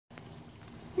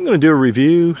I'm going to do a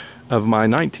review of my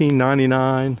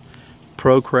 1999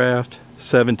 ProCraft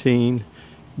 17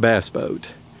 bass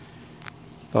boat.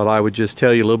 Thought I would just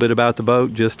tell you a little bit about the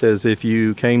boat just as if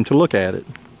you came to look at it.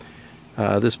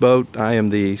 This boat, I am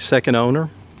the second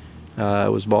owner.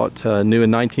 It was bought new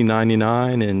in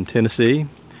 1999 in Tennessee.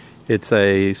 It's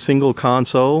a single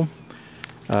console,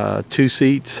 2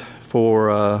 seats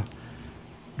for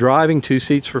driving, 2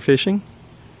 seats for fishing.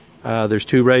 There's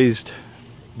 2 raised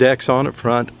decks on it,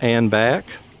 front and back.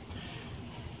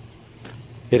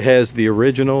 It has the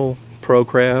original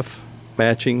ProCraft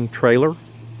matching trailer.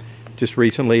 Just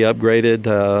recently upgraded,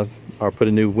 I put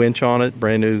a new winch on it,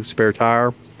 brand new spare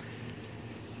tire.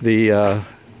 The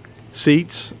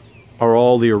seats are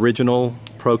all the original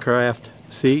ProCraft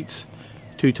seats,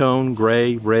 2-tone,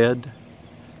 gray, red,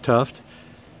 tuft.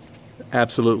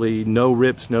 Absolutely no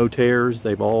rips, no tears.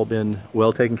 They've all been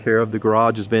well taken care of. The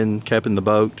garage has been kept in the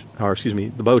boat, or excuse me,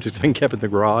 the boat has been kept in the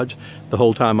garage the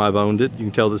whole time I've owned it. You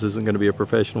can tell this isn't going to be a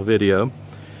professional video.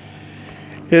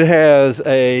 It has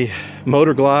a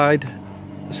Motor Glide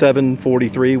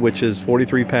 743, which is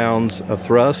 43 pounds of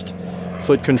thrust,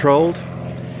 foot controlled.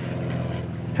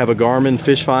 Have a Garmin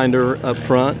fish finder up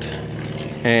front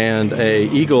and a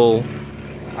Eagle.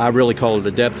 I really call it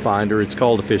a depth finder. It's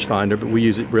called a fish finder, but we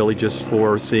use it really just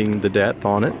for seeing the depth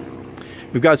on it.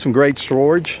 We've got some great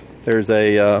storage. There's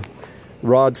a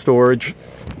rod storage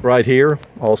right here.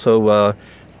 Also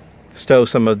stow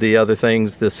some of the other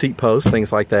things, the seat posts,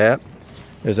 things like that.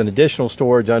 There's an additional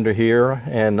storage under here,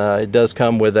 and it does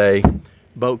come with a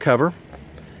boat cover.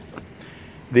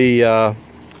 The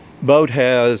boat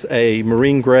has a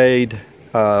marine grade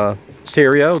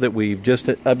stereo that we've just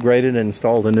upgraded and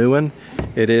installed a new one.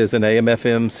 It is an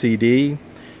AM/FM CD,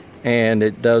 and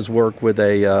it does work with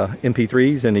a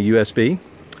MP3s and a USB.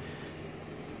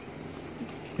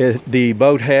 The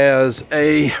boat has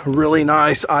a really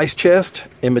nice ice chest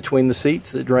in between the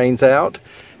seats that drains out.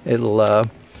 It'll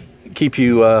keep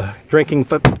you drinking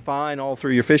fine all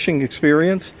through your fishing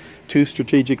experience. 2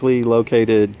 strategically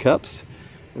located cups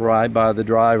right by the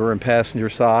driver and passenger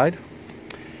side.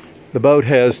 The boat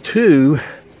has 2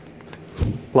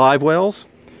 live wells,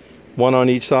 1 on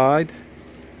each side.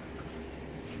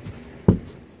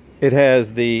 It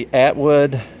has the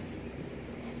Atwood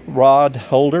rod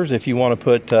holders if you want to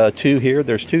put 2 here.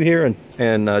 There's 2 here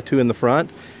and 2 in the front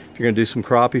if you're going to do some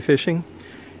crappie fishing.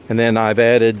 And then I've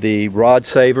added the rod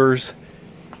savers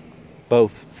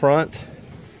both front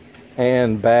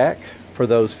and back for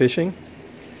those fishing.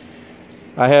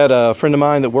 I had a friend of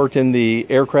mine that worked in the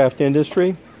aircraft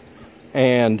industry,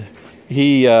 and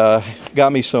he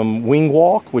got me some wing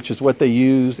walk, which is what they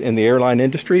use in the airline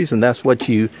industries, and that's what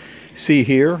you see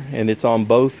here. And it's on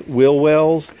both wheel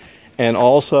wells and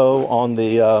also on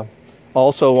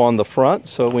the front.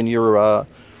 So when you're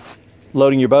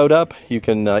loading your boat up, you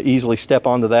can easily step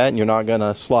onto that and you're not going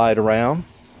to slide around.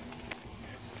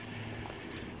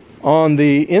 On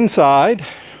the inside,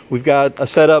 we've got a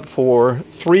setup for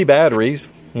 3 batteries,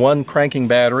 1 cranking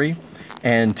battery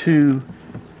and 2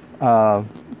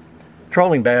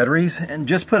 trolling batteries, and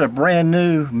just put a brand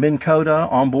new Minn Kota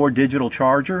onboard digital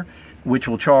charger, which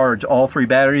will charge all 3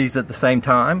 batteries at the same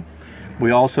time.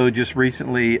 We also just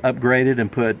recently upgraded and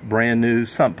put brand new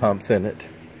sump pumps in it.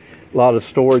 A lot of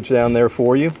storage down there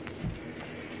for you.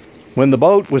 When the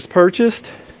boat was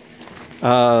purchased,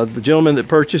 the gentleman that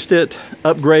purchased it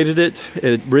upgraded it.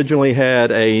 It originally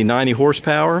had a 90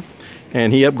 horsepower,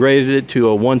 and he upgraded it to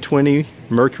a 120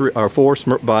 Mercury force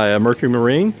by a Mercury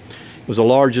Marine. It was the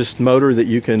largest motor that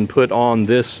you can put on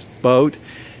this boat.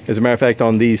 As a matter of fact,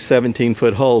 on these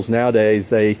 17-foot hulls nowadays,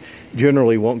 they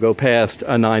generally won't go past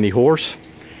a 90 horse.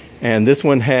 And this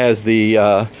one has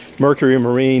the Mercury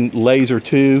Marine Laser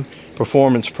 2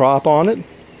 performance prop on it.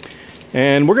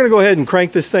 And we're going to go ahead and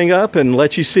crank this thing up and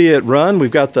let you see it run. We've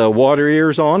got the water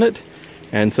ears on it,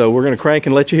 and so we're going to crank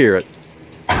and let you hear it.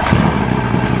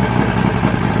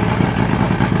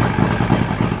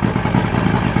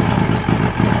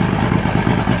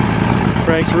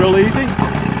 Cranks real easy.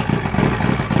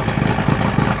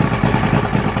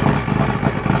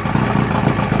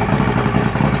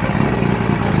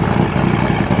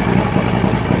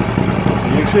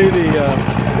 You can see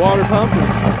the water pump is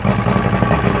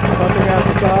pumping out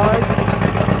the side,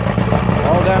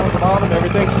 all down at the bottom.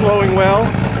 Everything's flowing well.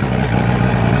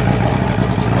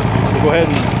 We'll go ahead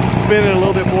and spin it a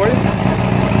little bit for you.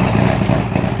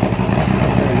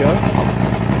 There you go.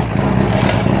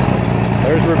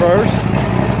 There's reverse.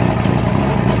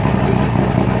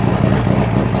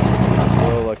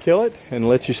 We'll kill it and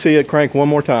let you see it crank one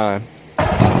more time.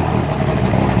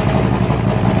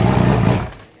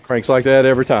 Cranks like that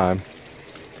every time.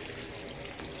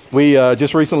 We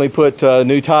just recently put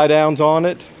new tie downs on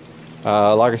it.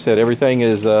 Like I said, everything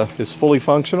is fully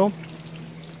functional.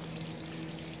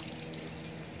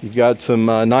 You've got some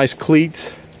nice cleats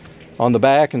on the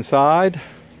back and side.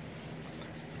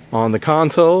 On the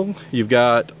console, you've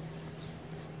got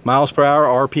miles per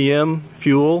hour, RPM,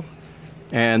 fuel,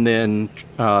 and then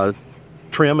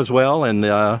trim as well. And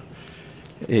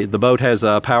the boat has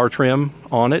a power trim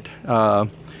on it.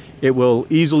 It will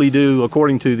easily do,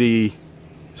 according to the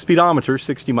speedometer,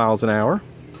 60 miles an hour,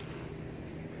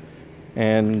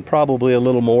 and probably a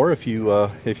little more if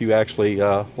you actually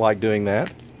like doing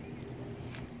that.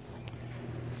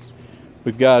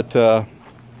 We've got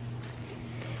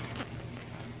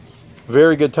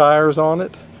very good tires on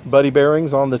it, buddy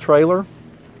bearings on the trailer,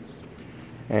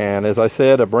 and as I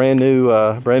said, a brand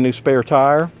new spare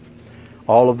tire.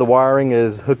 All of the wiring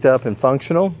is hooked up and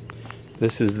functional.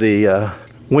 This is the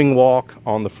wing walk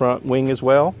on the front wing as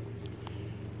well,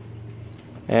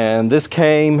 and this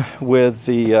came with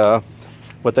the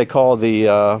what they call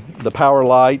the Power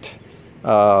Light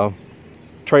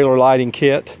trailer lighting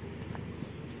kit.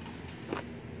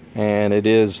 And it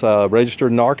is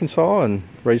registered in Arkansas and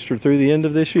registered through the end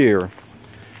of this year.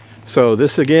 So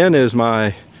this again is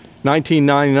my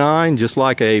 $19.99, just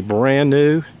like a brand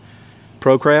new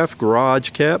ProCraft garage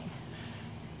kept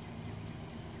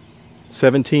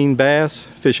 17 bass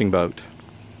fishing boat.